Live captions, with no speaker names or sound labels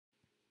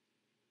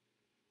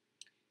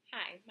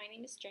Hi, my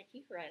name is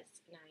Jackie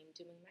Perez, and I'm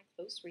doing my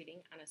close reading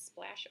on A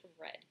Splash of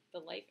Red, The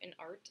Life and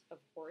Art of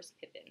Horace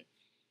Pippin.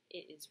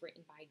 It is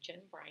written by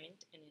Jen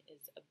Bryant, and it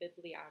is a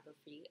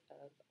bibliography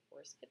of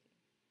Horace Pippin.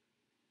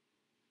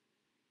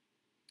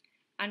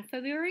 On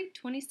February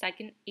 22,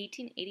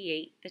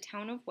 1888, the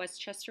town of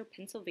Westchester,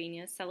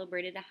 Pennsylvania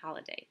celebrated a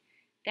holiday.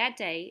 That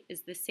day,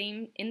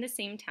 in the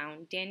same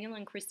town, Daniel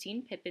and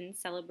Christine Pippin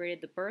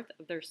celebrated the birth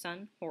of their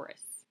son,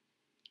 Horace.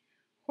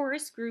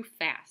 Horace grew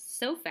fast,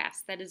 so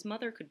fast that his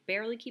mother could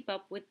barely keep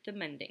up with the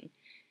mending.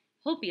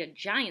 "He'll be a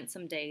giant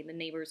some day," the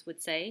neighbors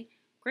would say.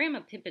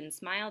 Grandma Pippin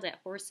smiled at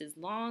Horace's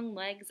long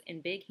legs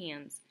and big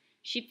hands.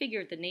 She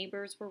figured the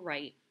neighbors were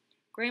right.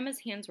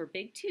 Grandma's hands were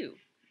big too,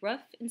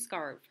 rough and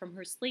scarred from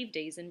her slave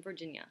days in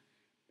Virginia.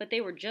 But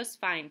they were just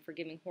fine for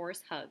giving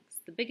Horace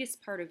hugs. "The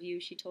biggest part of you,"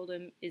 she told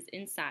him, "is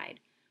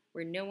inside,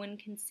 where no one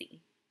can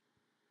see."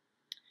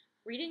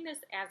 Reading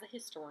this as a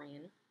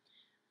historian,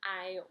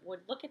 I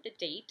would look at the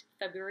date,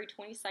 February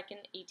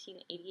 22nd,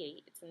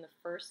 1888. It's in the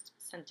first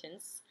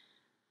sentence.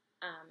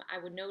 I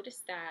would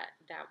notice that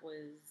that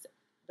was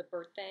the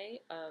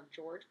birthday of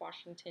George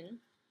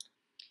Washington.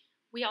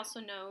 We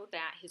also know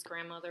that his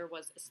grandmother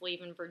was a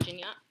slave in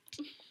Virginia.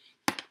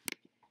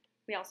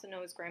 We also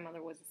know his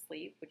grandmother was a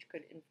slave, which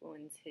could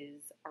influence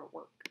his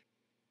artwork.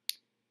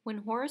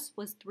 When Horace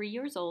was 3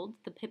 years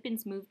old, the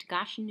Pippins moved to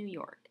Goshen, New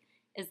York.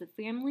 As the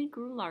family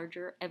grew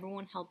larger,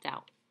 everyone helped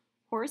out.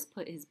 Horace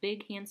put his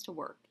big hands to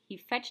work. He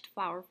fetched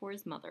flour for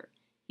his mother.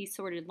 He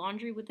sorted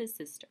laundry with his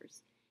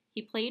sisters.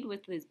 He played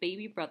with his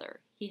baby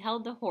brother. He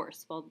held the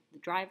horse while the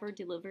driver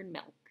delivered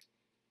milk.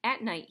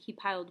 At night, he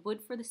piled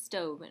wood for the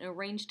stove and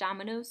arranged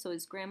dominoes so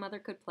his grandmother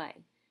could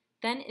play.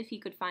 Then, if he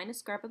could find a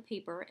scrap of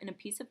paper and a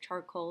piece of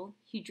charcoal,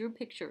 he drew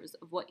pictures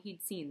of what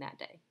he'd seen that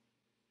day.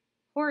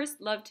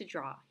 Horace loved to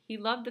draw. He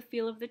loved the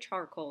feel of the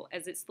charcoal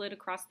as it slid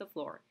across the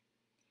floor.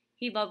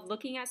 He loved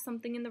looking at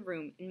something in the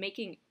room and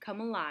making it come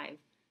alive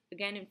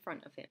again in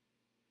front of him.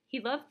 He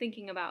loved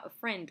thinking about a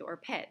friend or a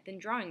pet, then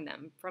drawing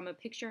them from a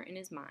picture in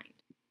his mind.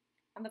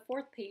 On the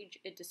fourth page,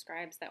 it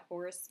describes that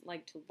Horace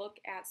liked to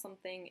look at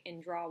something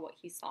and draw what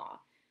he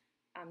saw.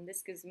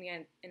 This gives me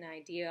an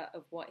idea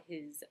of what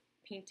his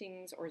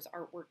paintings or his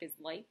artwork is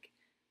like.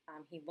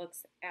 He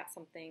looks at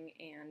something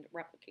and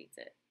replicates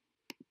it.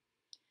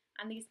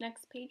 On these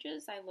next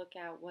pages, I look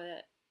at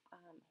what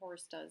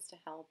Horace does to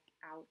help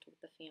out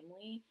with the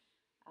family.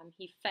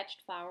 He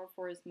fetched flour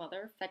for his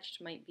mother.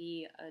 Fetched might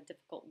be a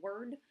difficult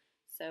word,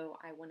 so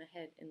I went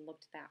ahead and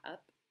looked that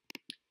up.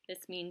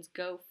 This means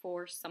go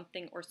for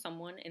something or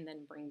someone and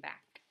then bring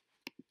back.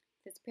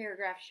 This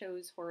paragraph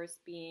shows Horace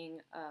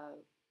being a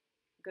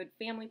good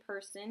family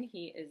person.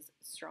 He is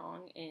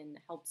strong and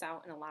helps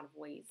out in a lot of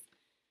ways.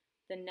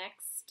 The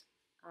next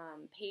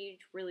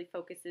page really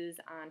focuses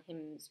on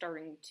him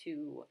starting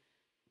to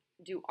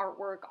do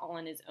artwork all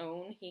on his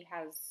own. He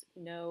has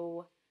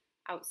no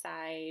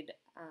outside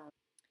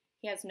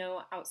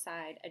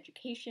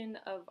education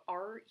of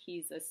art.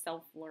 He's a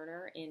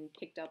self-learner and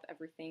picked up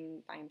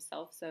everything by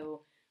himself,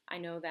 so I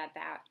know that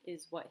that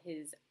is what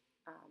his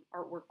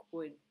artwork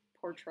would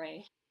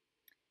portray.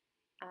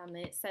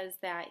 It says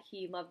that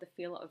he loved the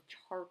feel of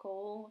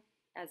charcoal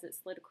as it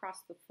slid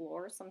across the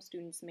floor. Some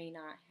students may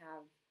not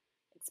have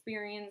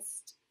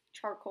experienced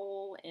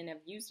charcoal and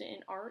have used it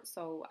in art,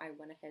 so I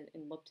went ahead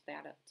and looked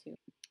that up too.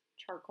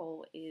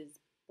 Charcoal is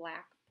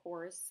black,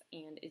 porous,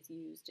 and is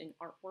used in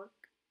artwork.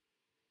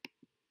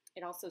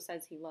 It also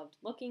says he loved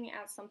looking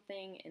at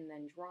something and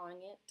then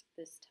drawing it.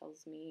 This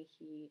tells me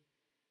he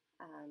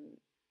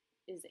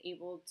is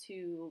able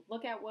to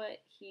look at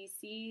what he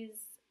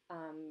sees,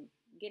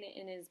 get it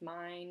in his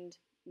mind,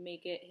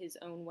 make it his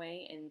own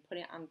way, and put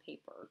it on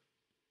paper.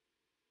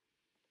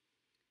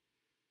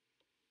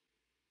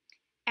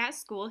 At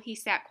school, he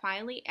sat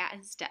quietly at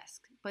his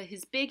desk, but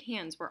his big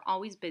hands were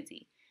always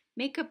busy.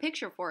 "Make a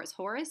picture for us,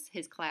 Horace,"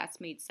 his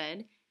classmates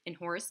said, and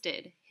Horace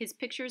did. His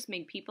pictures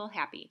made people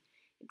happy,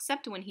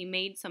 except when he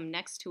made some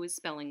next to his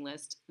spelling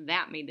list.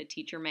 That made the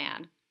teacher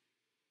mad.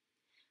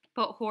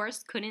 But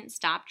Horace couldn't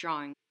stop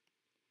drawing.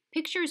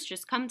 "Pictures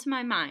just come to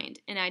my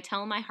mind, and I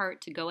tell my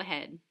heart to go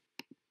ahead."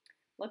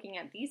 Looking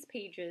at these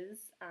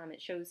pages, it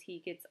shows he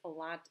gets a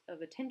lot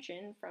of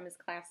attention from his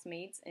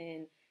classmates,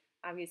 and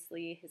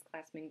obviously his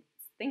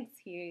classmates thinks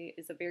he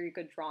is a very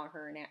good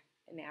drawer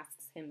and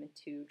asks him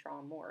to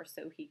draw more.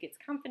 So he gets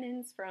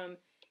confidence from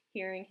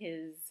hearing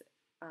his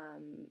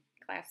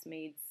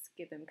classmates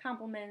give him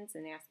compliments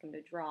and ask him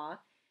to draw.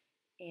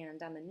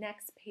 And on the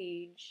next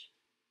page,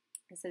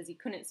 it says he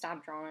couldn't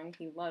stop drawing.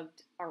 He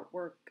loved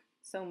artwork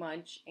so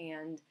much,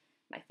 and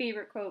my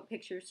favorite quote,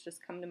 "Pictures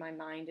just come to my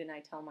mind and I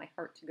tell my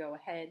heart to go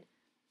ahead."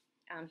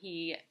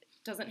 He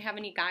doesn't have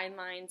any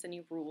guidelines,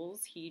 any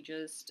rules. He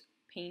just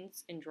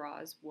paints and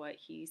draws what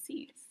he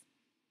sees.